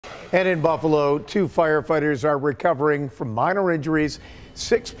And in Buffalo, 2 firefighters are recovering from minor injuries.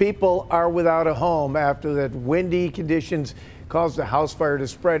 6 people are without a home after that windy conditions caused a house fire to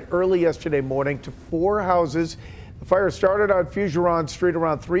spread early yesterday morning to 4 houses. The fire started on Fugeron Street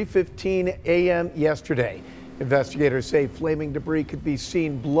around 3:15 a.m. yesterday. Investigators say flaming debris could be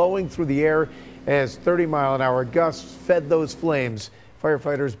seen blowing through the air as 30-mile-an-hour gusts fed those flames.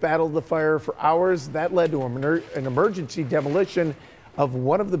 Firefighters battled the fire for hours. That led to an emergency demolition of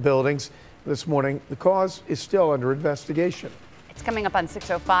one of the buildings. This morning, the cause is still under investigation. It's coming up on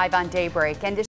 6:05 on Daybreak. And